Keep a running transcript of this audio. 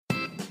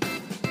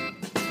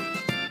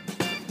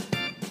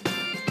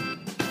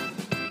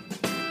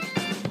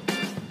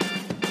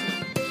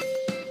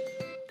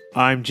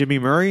I'm Jimmy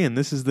Murray, and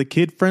this is the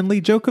kid-friendly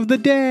joke of the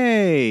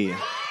day.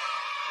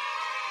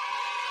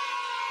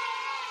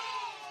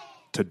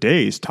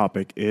 Today's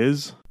topic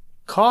is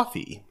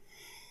coffee.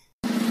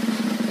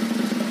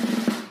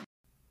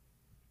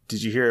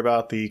 Did you hear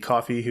about the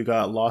coffee who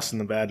got lost in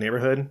the bad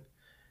neighborhood?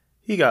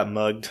 He got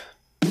mugged.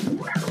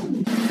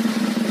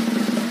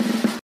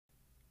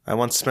 I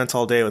once spent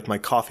all day with my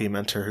coffee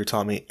mentor who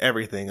taught me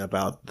everything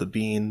about the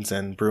beans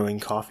and brewing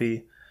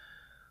coffee.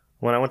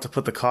 When I went to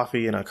put the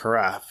coffee in a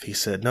carafe, he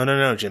said,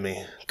 No,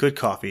 Jimmy. Good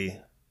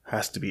coffee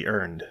has to be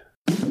earned.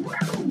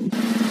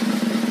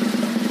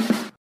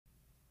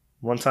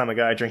 One time a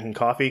guy drinking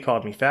coffee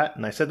called me fat,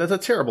 and I said that's a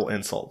terrible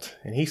insult.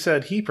 And he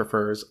said he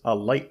prefers a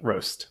light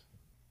roast.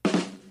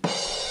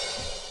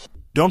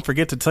 Don't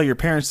forget to tell your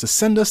parents to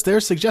send us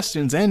their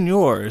suggestions and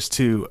yours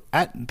to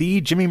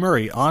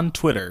 @TheJimmyMurray on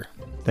Twitter.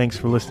 Thanks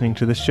for listening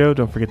to the show.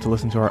 Don't forget to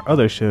listen to our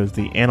other shows,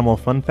 the Animal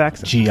Fun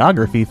Facts,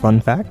 Geography Fun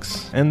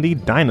Facts, and the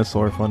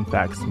Dinosaur Fun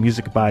Facts.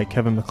 Music by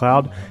Kevin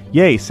MacLeod.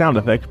 Yay! Sound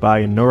effect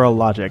by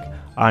Neurologic.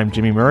 I'm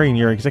Jimmy Murray, and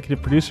your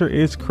executive producer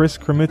is Chris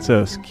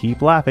Kremitzos.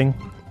 Keep laughing.